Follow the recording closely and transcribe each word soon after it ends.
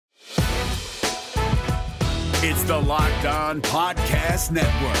It's the Locked On Podcast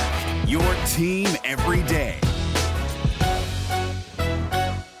Network, your team every day.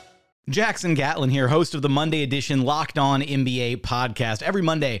 Jackson Gatlin here, host of the Monday edition Locked On NBA podcast. Every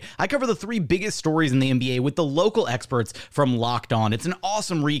Monday, I cover the three biggest stories in the NBA with the local experts from Locked On. It's an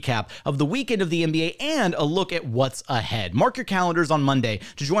awesome recap of the weekend of the NBA and a look at what's ahead. Mark your calendars on Monday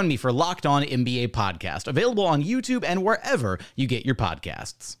to join me for Locked On NBA podcast, available on YouTube and wherever you get your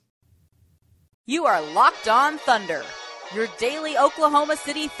podcasts. You are Locked On Thunder, your daily Oklahoma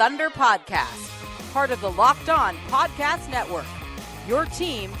City Thunder podcast, part of the Locked On Podcast Network, your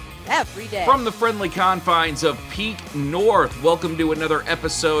team every day. From the friendly confines of Peak North, welcome to another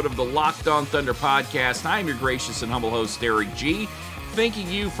episode of the Locked On Thunder podcast. I'm your gracious and humble host, Derek G. Thanking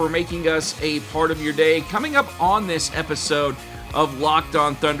you for making us a part of your day. Coming up on this episode of Locked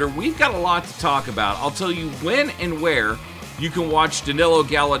On Thunder, we've got a lot to talk about. I'll tell you when and where you can watch Danilo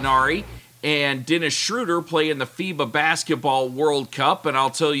Gallinari and Dennis Schroeder play in the FIBA Basketball World Cup, and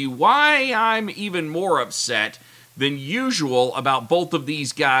I'll tell you why I'm even more upset than usual about both of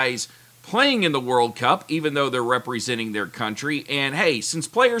these guys playing in the World Cup, even though they're representing their country. And hey, since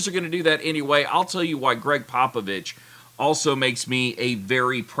players are going to do that anyway, I'll tell you why Greg Popovich also makes me a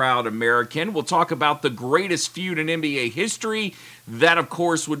very proud American. We'll talk about the greatest feud in NBA history. That, of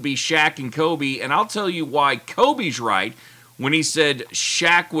course, would be Shaq and Kobe. And I'll tell you why Kobe's right when he said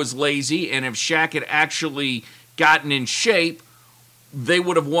Shaq was lazy, and if Shaq had actually gotten in shape, they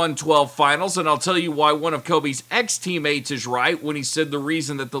would have won 12 finals. And I'll tell you why one of Kobe's ex-teammates is right when he said the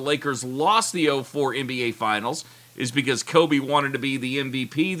reason that the Lakers lost the 2004 NBA Finals is because Kobe wanted to be the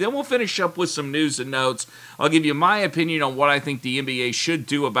MVP. Then we'll finish up with some news and notes. I'll give you my opinion on what I think the NBA should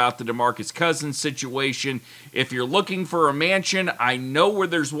do about the DeMarcus Cousins situation. If you're looking for a mansion, I know where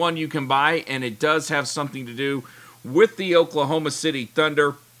there's one you can buy, and it does have something to do with the Oklahoma City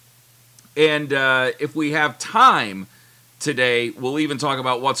Thunder. And if we have time today, we'll even talk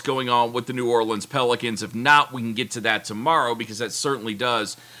about what's going on with the New Orleans Pelicans. If not, we can get to that tomorrow because that certainly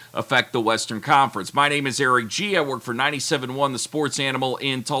does affect the Western Conference. My name is Eric G. I work for 97.1 The Sports Animal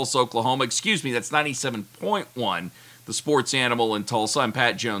in Tulsa, Oklahoma. Excuse me, that's 97.1 The Sports Animal in Tulsa. I'm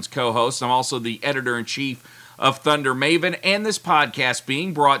Pat Jones, co-host. I'm also the editor-in-chief of Thunder Maven, and this podcast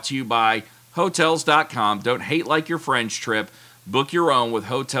being brought to you by Hotels.com. Don't hate like your French trip. Book your own with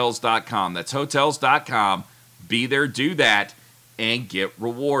Hotels.com. That's Hotels.com. Be there, do that, and get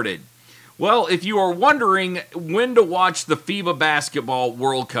rewarded. Well, if you are wondering when to watch the FIBA Basketball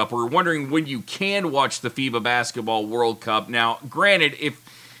World Cup, or wondering when you can watch the FIBA Basketball World Cup, now, granted,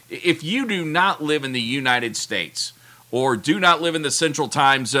 if you do not live in the United States or do not live in the Central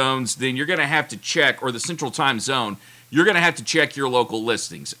Time Zones, then you're going to have to check, or the Central Time Zone, you're going to have to check your local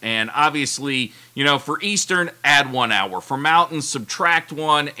listings. And obviously, for Eastern, add 1 hour. For Mountain, subtract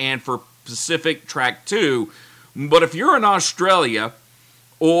 1, and for Pacific, track 2. But if you're in Australia,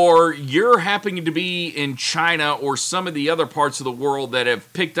 or you're happening to be in China or some of the other parts of the world that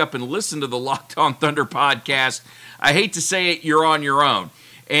have picked up and listened to the Locked On Thunder podcast, I hate to say it, you're on your own.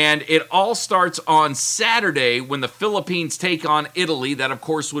 And it all starts on Saturday when the Philippines take on Italy. That, of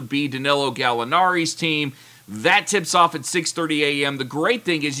course, would be Danilo Gallinari's team. That tips off at 6:30 a.m. The great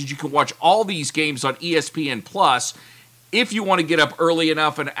thing is you can watch all these games on ESPN+. If you want to get up early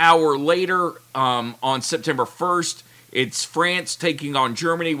enough, an hour later on September 1st, it's France taking on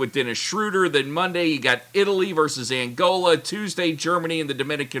Germany with Dennis Schroeder. Then Monday, you got Italy versus Angola. Tuesday, Germany and the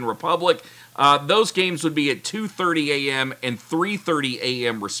Dominican Republic. Those games would be at 2:30 a.m. and 3:30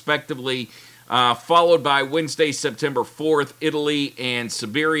 a.m. respectively, followed by Wednesday, September 4th, Italy and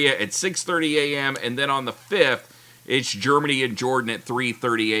Siberia at 6:30 a.m. And then on the 5th, it's Germany and Jordan at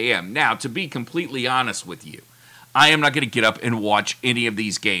 3:30 a.m. Now, to be completely honest with you, I am not going to get up and watch any of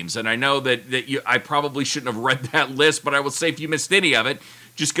these games. And I know that I probably shouldn't have read that list, but I will say if you missed any of it,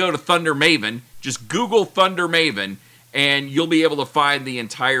 just go to Thunder Maven. Just Google Thunder Maven, and you'll be able to find the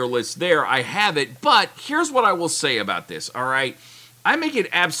entire list there. I have it, but here's what I will say about this, all right? I make it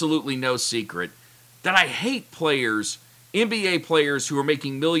absolutely no secret that I hate players, NBA players who are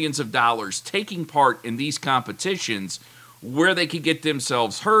making millions of dollars, taking part in these competitions where they could get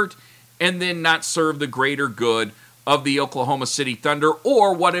themselves hurt and then not serve the greater good of the Oklahoma City Thunder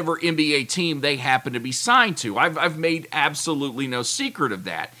or whatever NBA team they happen to be signed to. I've made absolutely no secret of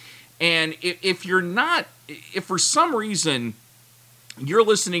that. And if for some reason you're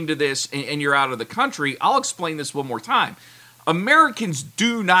listening to this and you're out of the country, I'll explain this one more time. Americans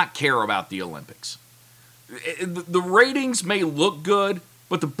do not care about the Olympics. The ratings may look good,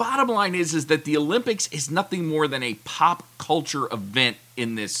 but the bottom line is that the Olympics is nothing more than a pop culture event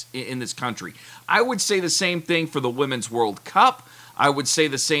in this country. I would say the same thing for the Women's World Cup. I would say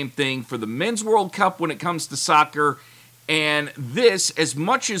the same thing for the Men's World Cup when it comes to soccer. And this, as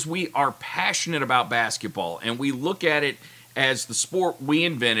much as we are passionate about basketball and we look at it as the sport we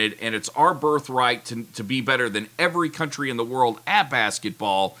invented and it's our birthright to be better than every country in the world at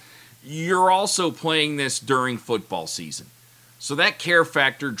basketball, you're also playing this during football season. So that care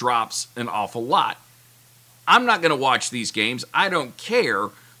factor drops an awful lot. I'm not going to watch these games. I don't care.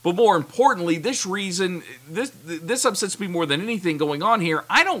 But more importantly, this upsets me more than anything going on here.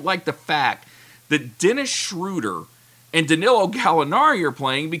 I don't like the fact that Dennis Schroeder and Danilo Gallinari are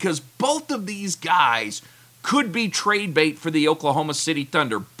playing, because both of these guys could be trade bait for the Oklahoma City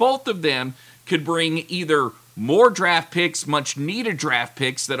Thunder. Both of them could bring either more draft picks, much needed draft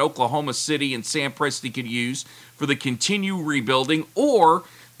picks that Oklahoma City and Sam Presti could use for the continued rebuilding, or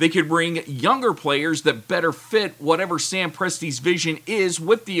they could bring younger players that better fit whatever Sam Presti's vision is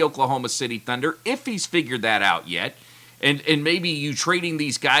with the Oklahoma City Thunder, if he's figured that out yet. And maybe you trading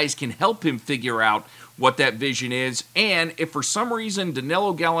these guys can help him figure out what that vision is. And if for some reason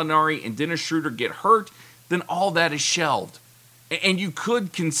Danilo Gallinari and Dennis Schroeder get hurt, then all that is shelved. And you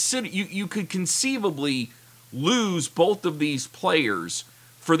could conceivably lose both of these players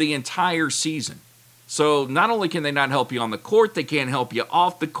for the entire season. So not only can they not help you on the court, they can't help you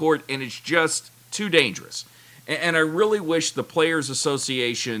off the court, and it's just too dangerous. And I really wish the Players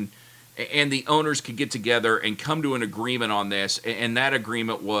Association and the owners could get together and come to an agreement on this, and that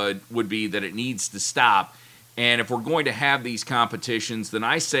agreement would be that it needs to stop. And if we're going to have these competitions, then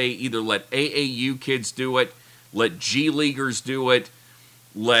I say either let AAU kids do it, let G Leaguers do it,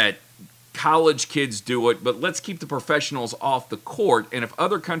 let college kids do it, but let's keep the professionals off the court. And if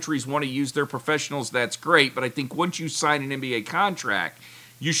other countries want to use their professionals, that's great. But I think once you sign an NBA contract,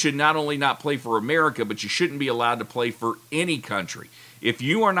 you should not only not play for America, but you shouldn't be allowed to play for any country. If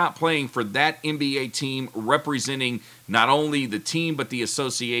you are not playing for that NBA team representing not only the team but the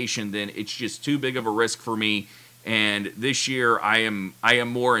association, then it's just too big of a risk for me. And this year I am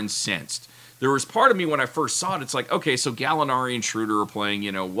more incensed. There was part of me when I first saw it, it's like, okay, so Gallinari and Schroeder are playing,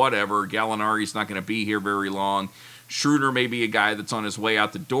 whatever. Gallinari's not going to be here very long. Schroeder may be a guy that's on his way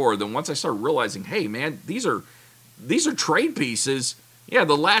out the door. Then once I started realizing, hey, man, these are trade pieces. Yeah,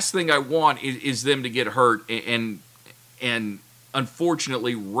 the last thing I want is them to get hurt and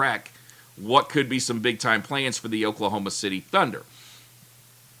unfortunately wreck what could be some big-time plans for the Oklahoma City Thunder.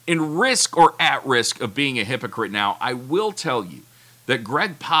 In risk or at risk of being a hypocrite now, I will tell you that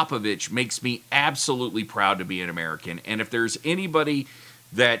Greg Popovich makes me absolutely proud to be an American. And if there's anybody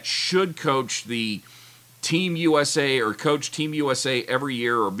that should coach the Team USA or coach Team USA every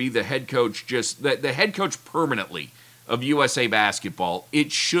year or be the head coach, just the head coach permanently of USA basketball,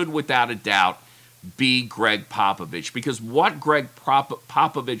 it should without a doubt be Greg Popovich, because what Greg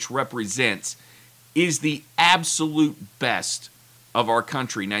Popovich represents is the absolute best of our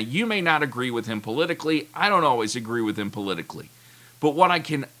country. Now, you may not agree with him politically. I don't always agree with him politically. But what I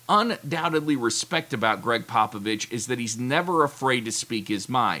can undoubtedly respect about Greg Popovich is that he's never afraid to speak his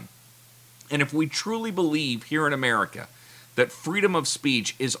mind. And if we truly believe here in America that freedom of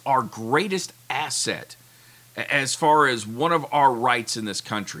speech is our greatest asset as far as one of our rights in this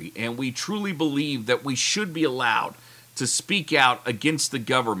country, and we truly believe that we should be allowed to speak out against the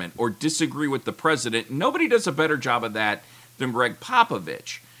government or disagree with the president, nobody does a better job of that than Greg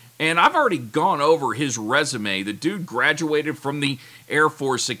Popovich. And I've already gone over his resume. The dude graduated from the Air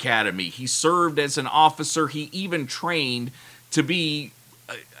Force Academy. He served as an officer. He even trained to be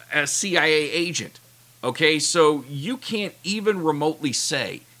a CIA agent. Okay, so you can't even remotely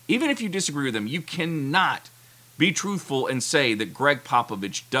say, even if you disagree with him, you cannot be truthful and say that Greg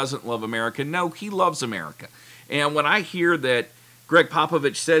Popovich doesn't love America. No, he loves America. And when I hear that Greg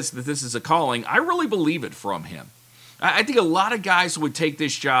Popovich says that this is a calling, I really believe it from him. I think a lot of guys would take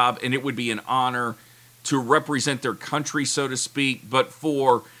this job and it would be an honor to represent their country, so to speak. But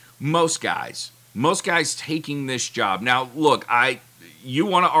for most guys taking this job. Now, look, you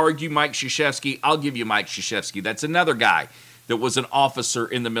want to argue Mike Krzyzewski, I'll give you Mike Krzyzewski. That's another guy that was an officer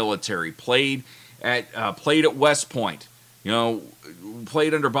in the military, played at West Point,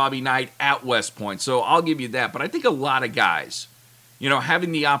 played under Bobby Knight at West Point. So I'll give you that. But I think a lot of guys,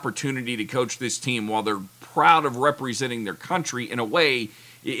 having the opportunity to coach this team while they're proud of representing their country, in a way,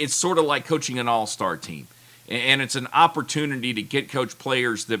 it's sort of like coaching an all-star team. And it's an opportunity to get coach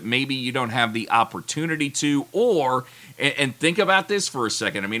players that maybe you don't have the opportunity to, and think about this for a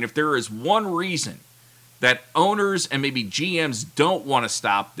second. I mean, if there is one reason that owners and maybe GMs don't want to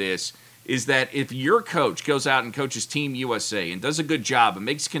stop this, is that if your coach goes out and coaches Team USA and does a good job and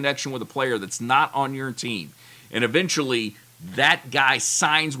makes connection with a player that's not on your team, and eventually that guy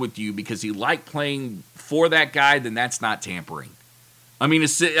signs with you because he liked playing for that guy, then that's not tampering. I mean,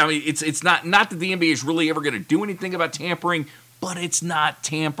 it's not that the NBA is really ever going to do anything about tampering, but it's not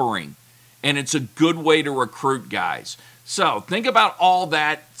tampering. And it's a good way to recruit guys. So think about all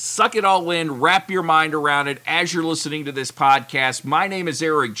that, suck it all in, wrap your mind around it as you're listening to this podcast. My name is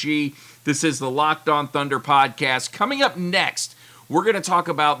Eric G. This is the Locked On Thunder podcast. Coming up next, we're going to talk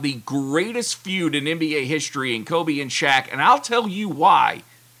about the greatest feud in NBA history in Kobe and Shaq, and I'll tell you why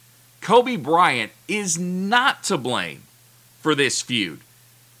Kobe Bryant is not to blame for this feud.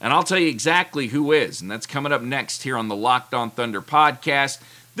 And I'll tell you exactly who is, and that's coming up next here on the Locked On Thunder podcast.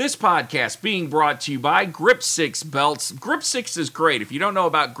 This podcast being brought to you by Grip 6 belts. Grip 6 is great. If you don't know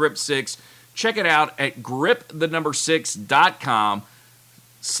about Grip 6, check it out at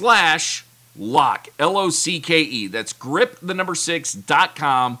grip6.com/lock, L-O-C-K-E. That's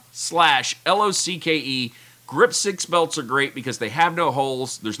grip6.com/LOCKE. Grip 6 belts are great because they have no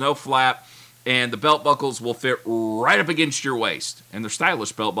holes, there's no flap, and the belt buckles will fit right up against your waist. And they're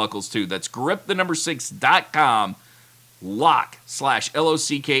stylish belt buckles too. That's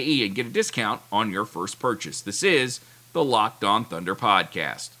grip6.com/LOCKE and get a discount on your first purchase. This is the Locked On Thunder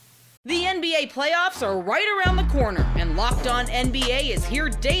podcast. The NBA playoffs are right around the corner, and Locked On NBA is here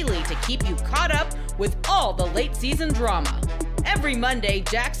daily to keep you caught up with all the late season drama. Every Monday,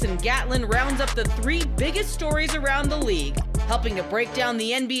 Jackson Gatlin rounds up the 3 biggest stories around the league, helping to break down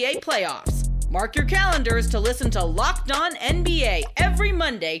the NBA playoffs. Mark your calendars to listen to Locked On NBA every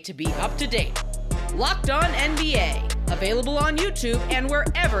Monday to be up to date. Locked On NBA, available on YouTube and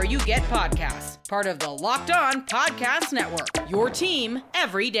wherever you get podcasts. Part of the Locked On Podcast Network, your team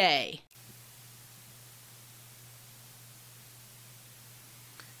every day.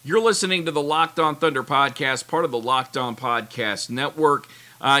 You're listening to the Locked On Thunder podcast, part of the Locked On Podcast Network.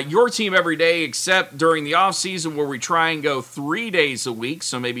 Your team every day, except during the offseason where we try and go 3 days a week.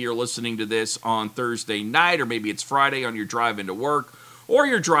 So maybe you're listening to this on Thursday night, or maybe it's Friday on your drive into work or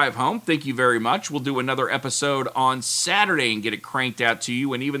your drive home. Thank you very much. We'll do another episode on Saturday and get it cranked out to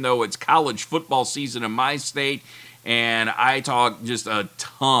you. And even though it's college football season in my state, and I talk just a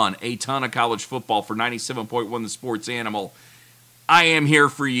ton of college football for 97.1 The Sports Animal, I am here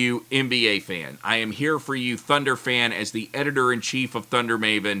for you, NBA fan. I am here for you, Thunder fan, as the editor-in-chief of Thunder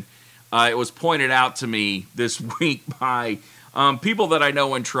Maven. It was pointed out to me this week by people that I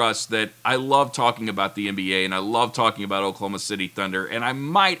know and trust that I love talking about the NBA and I love talking about Oklahoma City Thunder, and I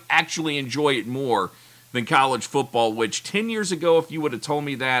might actually enjoy it more than college football, which 10 years ago, if you would have told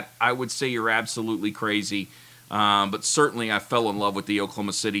me that, I would say you're absolutely crazy. But certainly I fell in love with the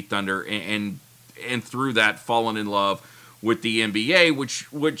Oklahoma City Thunder and through that fallen in love with the NBA,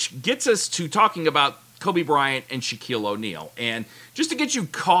 which gets us to talking about Kobe Bryant and Shaquille O'Neal. And just to get you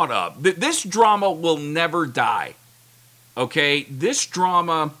caught up, this drama will never die, okay? This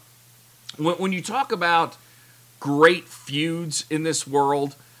drama, when you talk about great feuds in this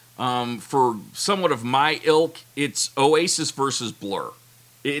world, for somewhat of my ilk, it's Oasis versus Blur.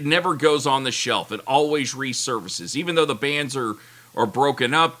 It never goes on the shelf. It always resurfaces. Even though the bands are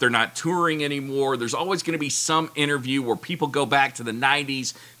broken up, they're not touring anymore, there's always going to be some interview where people go back to the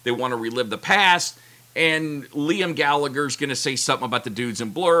 90s, they want to relive the past, and Liam Gallagher's going to say something about the dudes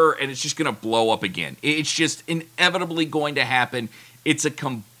in Blur, and it's just going to blow up again. It's just inevitably going to happen. It's a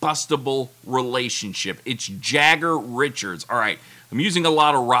combustible relationship. It's Jagger Richards. All right, I'm using a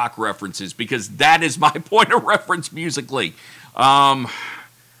lot of rock references because that is my point of reference musically.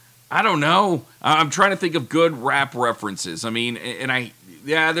 I don't know. I'm trying to think of good rap references. I mean, I'm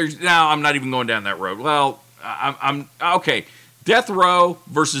not even going down that road. Well, I'm okay. Death Row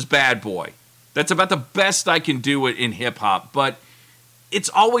versus Bad Boy. That's about the best I can do it in hip hop, but it's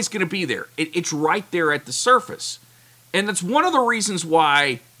always going to be there. It's right there at the surface. And that's one of the reasons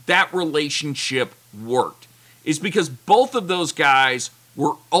why that relationship worked, is because both of those guys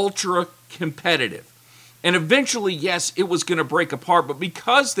were ultra competitive. And eventually, yes, it was going to break apart, but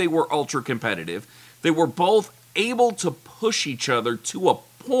because they were ultra competitive, they were both able to push each other to a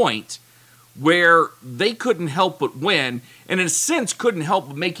point where they couldn't help but win, and in a sense couldn't help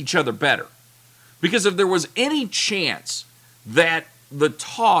but make each other better. Because if there was any chance that the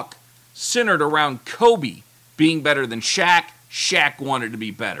talk centered around Kobe being better than Shaq, Shaq wanted to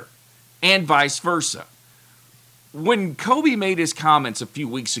be better, and vice versa. When Kobe made his comments a few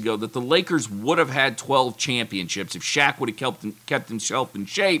weeks ago that the Lakers would have had 12 championships if Shaq would have kept himself in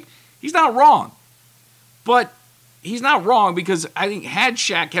shape, he's not wrong. But he's not wrong because I think had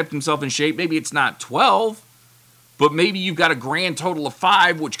Shaq kept himself in shape, maybe it's not 12, but maybe you've got a grand total of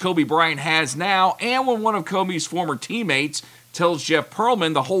 5, which Kobe Bryant has now. And when one of Kobe's former teammates tells Jeff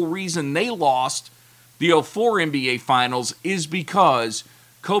Pearlman the whole reason they lost the 04 NBA Finals is because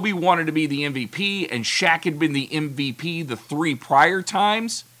Kobe wanted to be the MVP and Shaq had been the MVP the 3 prior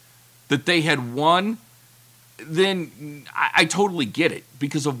times that they had won, then I totally get it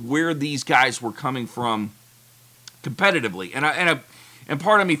because of where these guys were coming from competitively. And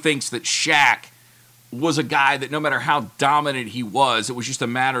part of me thinks that Shaq was a guy that no matter how dominant he was, it was just a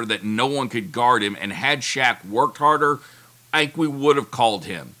matter that no one could guard him. And had Shaq worked harder, I think we would have called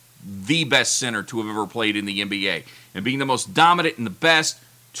him the best center to have ever played in the NBA. And being the most dominant and the best,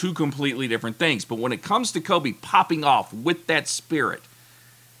 2 completely different things. But when it comes to Kobe popping off with that spirit,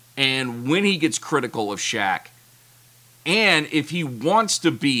 and when he gets critical of Shaq, and if he wants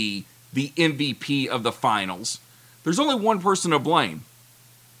to be the MVP of the finals, there's only one person to blame,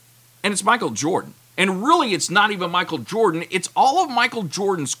 and it's Michael Jordan. And really, it's not even Michael Jordan. It's all of Michael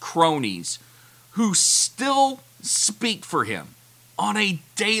Jordan's cronies who still speak for him on a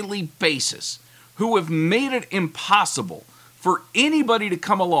daily basis, who have made it impossible for anybody to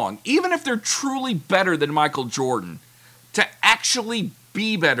come along, even if they're truly better than Michael Jordan, to actually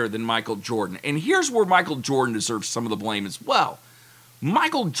be better than Michael Jordan. And here's where Michael Jordan deserves some of the blame as well.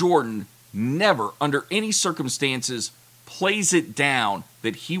 Michael Jordan never, under any circumstances, plays it down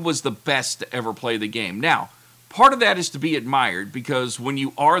that he was the best to ever play the game. Now, part of that is to be admired because when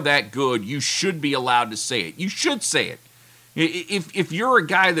you are that good, you should be allowed to say it. You should say it. If you're a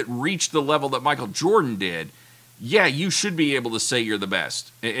guy that reached the level that Michael Jordan did, yeah, you should be able to say you're the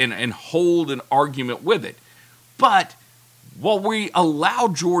best and hold an argument with it. But while we allow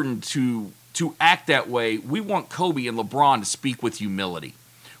Jordan to act that way, we want Kobe and LeBron to speak with humility.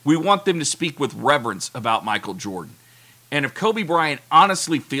 We want them to speak with reverence about Michael Jordan. And if Kobe Bryant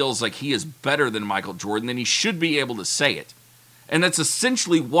honestly feels like he is better than Michael Jordan, then he should be able to say it. And that's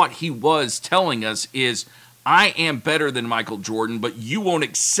essentially what he was telling us is, I am better than Michael Jordan, but you won't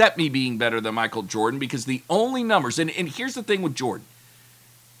accept me being better than Michael Jordan because the only numbers, and here's the thing with Jordan,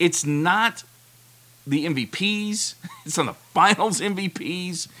 it's not the MVPs, it's not the finals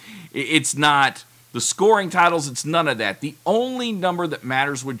MVPs, it's not the scoring titles, it's none of that. The only number that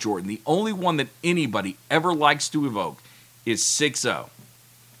matters with Jordan, the only one that anybody ever likes to evoke, is 6-0.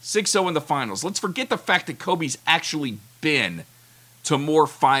 6-0 in the finals. Let's forget the fact that Kobe's actually been to more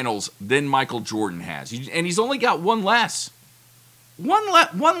finals than Michael Jordan has. And he's only got one less. One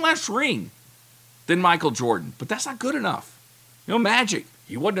less ring than Michael Jordan. But that's not good enough. You know, Magic,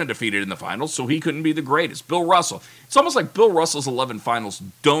 he wasn't undefeated in the finals, so he couldn't be the greatest. Bill Russell. It's almost like Bill Russell's 11 finals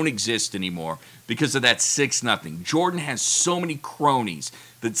don't exist anymore because of that 6-0. Jordan has so many cronies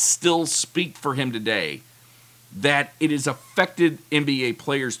that still speak for him today that it has affected NBA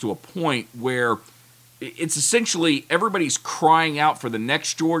players to a point where it's essentially everybody's crying out for the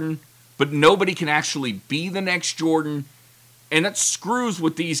next Jordan, but nobody can actually be the next Jordan, and that screws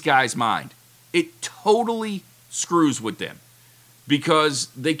with these guys' mind. It totally screws with them because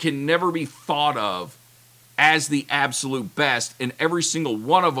they can never be thought of as the absolute best, and every single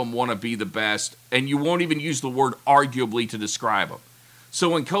one of them want to be the best, and you won't even use the word arguably to describe them.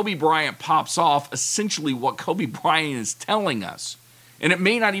 So when Kobe Bryant pops off, essentially what Kobe Bryant is telling us, and it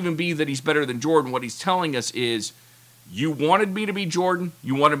may not even be that he's better than Jordan, what he's telling us is, you wanted me to be Jordan,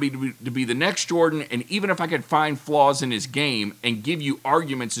 you wanted me to be the next Jordan, and even if I could find flaws in his game and give you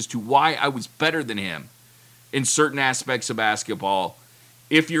arguments as to why I was better than him in certain aspects of basketball,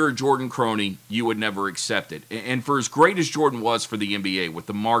 if you're a Jordan crony, you would never accept it. And for as great as Jordan was for the NBA with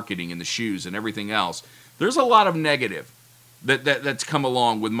the marketing and the shoes and everything else, there's a lot of negative that's come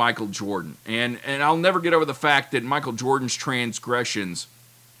along with Michael Jordan. And I'll never get over the fact that Michael Jordan's transgressions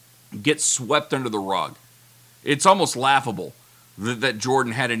get swept under the rug. It's almost laughable that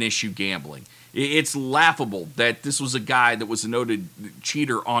Jordan had an issue gambling. It's laughable that this was a guy that was a noted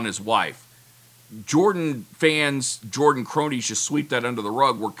cheater on his wife. Jordan fans, Jordan cronies just sweep that under the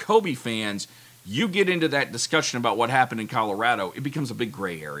rug, where Kobe fans, you get into that discussion about what happened in Colorado, it becomes a big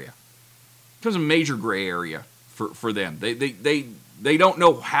gray area. It becomes a major gray area for them. They don't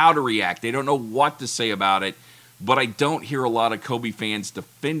know how to react. They don't know what to say about it, but I don't hear a lot of Kobe fans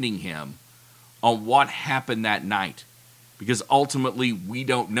defending him on what happened that night, because ultimately we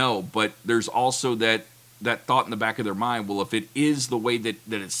don't know, but there's also that thought in the back of their mind, well, if it is the way that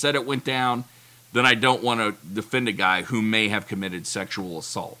it said it went down, then I don't want to defend a guy who may have committed sexual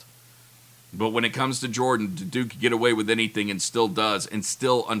assault. But when it comes to Jordan, Duke can get away with anything and still does, and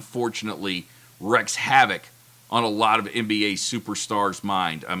still, unfortunately, wreaks havoc on a lot of NBA superstars'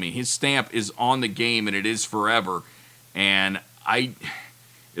 mind. I mean, his stamp is on the game, and it is forever. And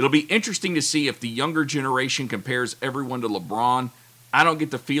it'll be interesting to see if the younger generation compares everyone to LeBron. I don't get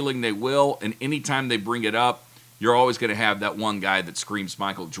the feeling they will, and anytime they bring it up, you're always going to have that one guy that screams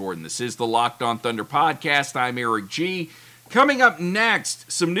Michael Jordan. This is the Locked On Thunder podcast. I'm Eric G. Coming up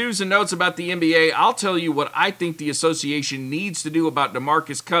next, some news and notes about the NBA. I'll tell you what I think the association needs to do about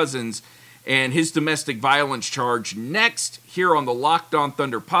DeMarcus Cousins and his domestic violence charge next here on the Locked On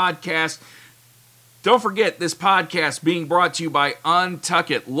Thunder podcast. Don't forget, this podcast being brought to you by Untuck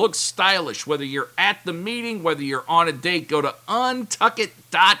It. Look stylish, whether you're at the meeting, whether you're on a date, go to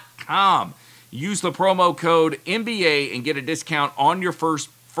untuckit.com. Use the promo code NBA and get a discount on your first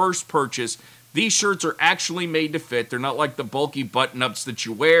purchase. These shirts are actually made to fit. They're not like the bulky button-ups that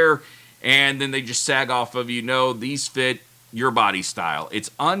you wear, and then they just sag off of you. No, these fit your body style. It's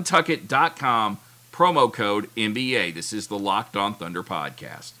untuckit.com, promo code NBA. This is the Locked On Thunder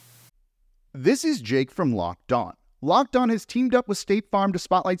podcast. This is Jake from Locked On. Locked On has teamed up with State Farm to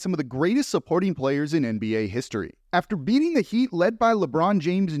spotlight some of the greatest supporting players in NBA history. After beating the Heat led by LeBron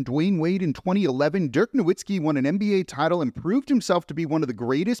James and Dwayne Wade in 2011, Dirk Nowitzki won an NBA title and proved himself to be one of the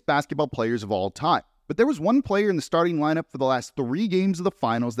greatest basketball players of all time. But there was one player in the starting lineup for the last 3 games of the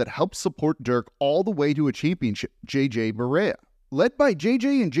finals that helped support Dirk all the way to a championship, JJ Barea. Led by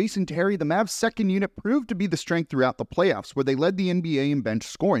JJ and Jason Terry, the Mavs' second unit proved to be the strength throughout the playoffs, where they led the NBA in bench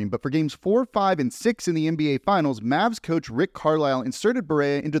scoring. But for games 4, 5, and 6 in the NBA Finals, Mavs coach Rick Carlisle inserted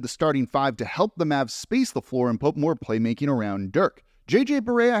Barea into the starting 5 to help the Mavs space the floor and put more playmaking around Dirk. JJ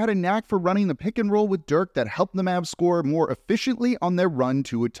Barea had a knack for running the pick and roll with Dirk that helped the Mavs score more efficiently on their run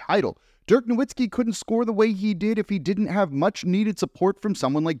to a title. Dirk Nowitzki couldn't score the way he did if he didn't have much needed support from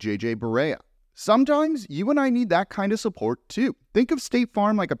someone like JJ Barea. Sometimes you and I need that kind of support too. Think of State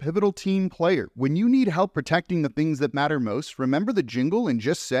Farm like a pivotal team player. When you need help protecting the things that matter most, remember the jingle and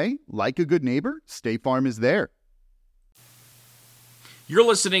just say, like a good neighbor, State Farm is there. You're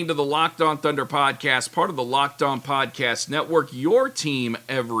listening to the Locked On Thunder podcast, part of the Locked On Podcast Network, your team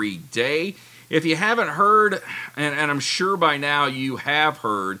every day. If you haven't heard, and I'm sure by now you have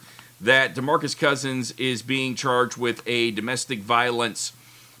heard, that DeMarcus Cousins is being charged with a domestic violence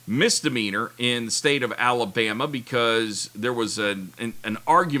misdemeanor in the state of Alabama because there was an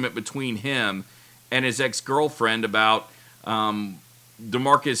argument between him and his ex-girlfriend about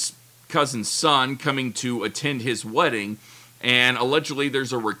DeMarcus Cousins' son coming to attend his wedding, and allegedly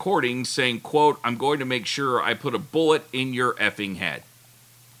there's a recording saying, quote, "I'm going to make sure I put a bullet in your effing head."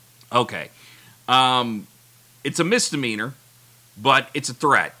 Okay. It's a misdemeanor, but it's a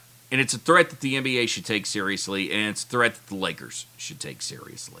threat. And it's a threat that the NBA should take seriously, and it's a threat that the Lakers should take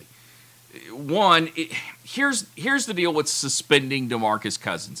seriously. One, here's the deal with suspending DeMarcus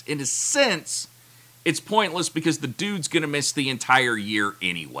Cousins. In a sense, it's pointless because the dude's going to miss the entire year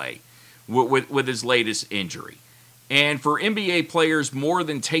anyway with his latest injury. And for NBA players, more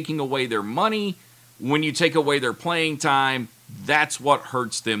than taking away their money, when you take away their playing time, that's what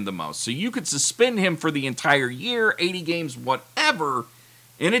hurts them the most. So you could suspend him for the entire year, 80 games, whatever,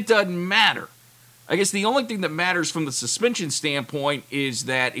 and it doesn't matter. I guess the only thing that matters from the suspension standpoint is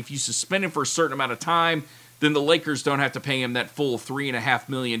that if you suspend him for a certain amount of time, then the Lakers don't have to pay him that full $3.5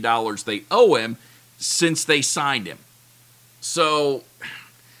 million they owe him since they signed him. So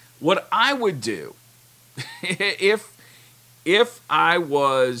what I would do if I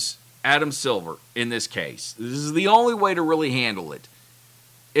was Adam Silver in this case, this is the only way to really handle it,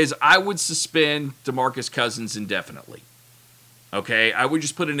 is I would suspend DeMarcus Cousins indefinitely. Okay, I would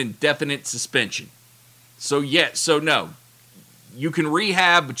just put an indefinite suspension. So no, you can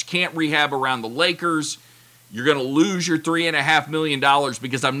rehab, but you can't rehab around the Lakers. You're going to lose your $3.5 million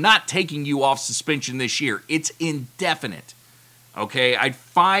because I'm not taking you off suspension this year. It's indefinite. Okay, I'd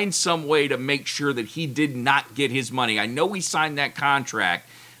find some way to make sure that he did not get his money. I know he signed that contract,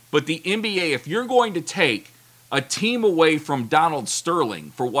 but the NBA, if you're going to take a team away from Donald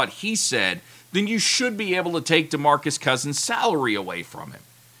Sterling for what he said, then you should be able to take DeMarcus Cousins' salary away from him.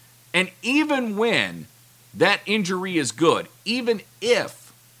 And even when that injury is good, even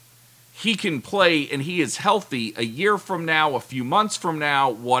if he can play and he is healthy a year from now, a few months from now,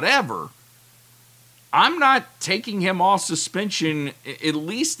 whatever, I'm not taking him off suspension at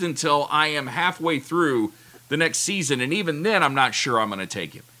least until I am halfway through the next season. And even then, I'm not sure I'm going to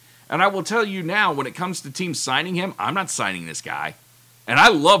take him. And I will tell you now, when it comes to teams signing him, I'm not signing this guy. And I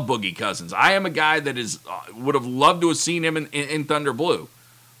love Boogie Cousins. I am a guy that would have loved to have seen him in Thunder Blue.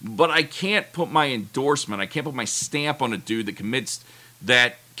 But I can't put my endorsement, I can't put my stamp on a dude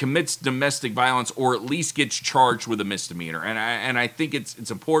that commits domestic violence or at least gets charged with a misdemeanor. And I think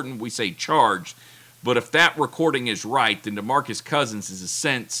it's important we say charged. But if that recording is right, then DeMarcus Cousins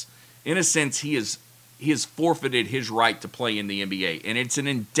is in a sense, he has forfeited his right to play in the NBA. And it's an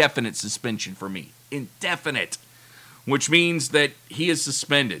indefinite suspension for me. Indefinite. Which means that he is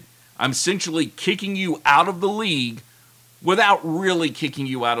suspended. I'm essentially kicking you out of the league without really kicking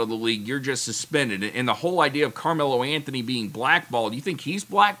you out of the league. You're just suspended. And the whole idea of Carmelo Anthony being blackballed, you think he's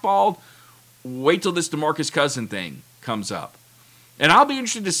blackballed? Wait till this DeMarcus Cousins thing comes up. And I'll be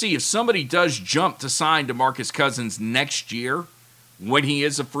interested to see if somebody does jump to sign DeMarcus Cousins next year when he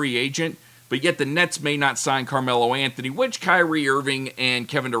is a free agent, but yet the Nets may not sign Carmelo Anthony, which Kyrie Irving and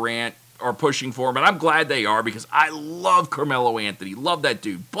Kevin Durant are pushing for him. And I'm glad they are, because I love Carmelo Anthony. Love that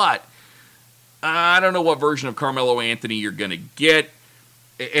dude. But I don't know what version of Carmelo Anthony you're going to get.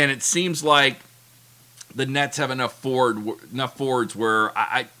 And it seems like the Nets have enough forwards where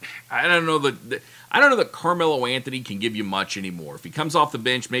I don't know that Carmelo Anthony can give you much anymore. If he comes off the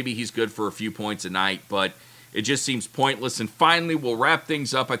bench, maybe he's good for a few points a night, but it just seems pointless. And finally, we'll wrap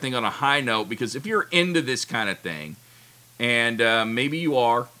things up, I think, on a high note, because if you're into this kind of thing, and maybe you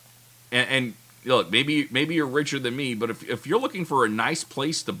are, and look, maybe you're richer than me, but if you're looking for a nice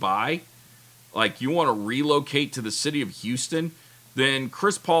place to buy, like you want to relocate to the city of Houston, then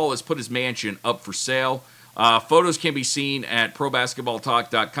Chris Paul has put his mansion up for sale. Photos can be seen at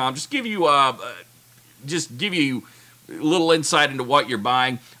ProBasketballTalk.com. Just give you a little insight into what you're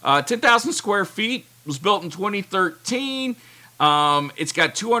buying. 10,000 square feet. Was built in 2013. It's got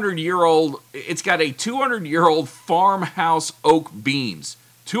a 200-year-old farmhouse oak beams.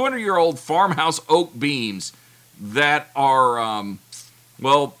 200-year-old farmhouse oak beams that are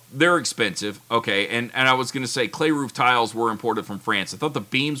they're expensive. Okay, and I was going to say clay roof tiles were imported from France. I thought the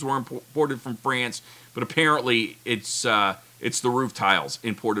beams were imported from France, but apparently it's the roof tiles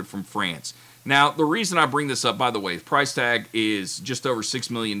imported from France. Now, the reason I bring this up, by the way, the price tag is just over $6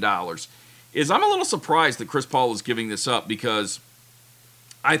 million, is I'm a little surprised that Chris Paul is giving this up, because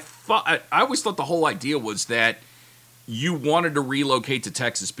I always thought the whole idea was that you wanted to relocate to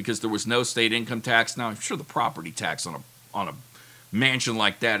Texas because there was no state income tax. Now, I'm sure the property tax on a mansion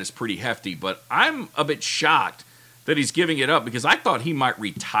like that is pretty hefty, but I'm a bit shocked that he's giving it up, because I thought he might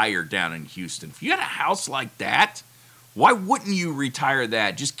retire down in Houston. If you had a house like that, why wouldn't you retire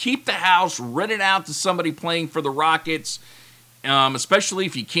that? Just keep the house, rent it out to somebody playing for the Rockets, especially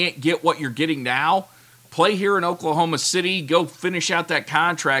if you can't get what you're getting now. Play here in Oklahoma City, go finish out that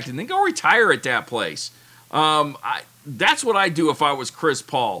contract, and then go retire at that place. That's what I'd do if I was Chris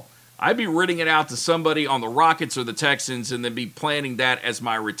Paul. I'd be renting it out to somebody on the Rockets or the Texans and then be planning that as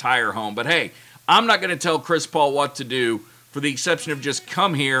my retire home. But hey, I'm not going to tell Chris Paul what to do, for the exception of just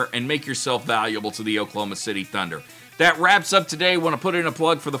come here and make yourself valuable to the Oklahoma City Thunder. That wraps up today. I want to put in a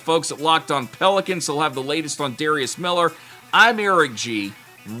plug for the folks at Locked On Pelicans. They'll have the latest on Darius Miller. I'm Eric G.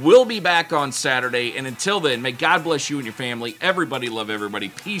 We'll be back on Saturday. And until then, may God bless you and your family. Everybody love everybody.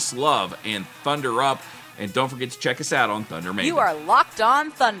 Peace, love, and Thunder up. And don't forget to check us out on Thunder Maven. You are Locked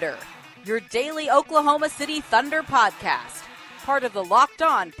On Thunder, your daily Oklahoma City Thunder podcast. Part of the Locked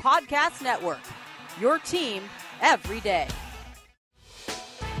On Podcast Network, your team every day.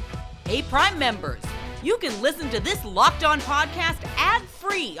 Hey, Prime members, you can listen to this Locked On podcast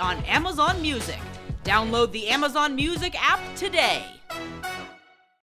ad-free on Amazon Music. Download the Amazon Music app today.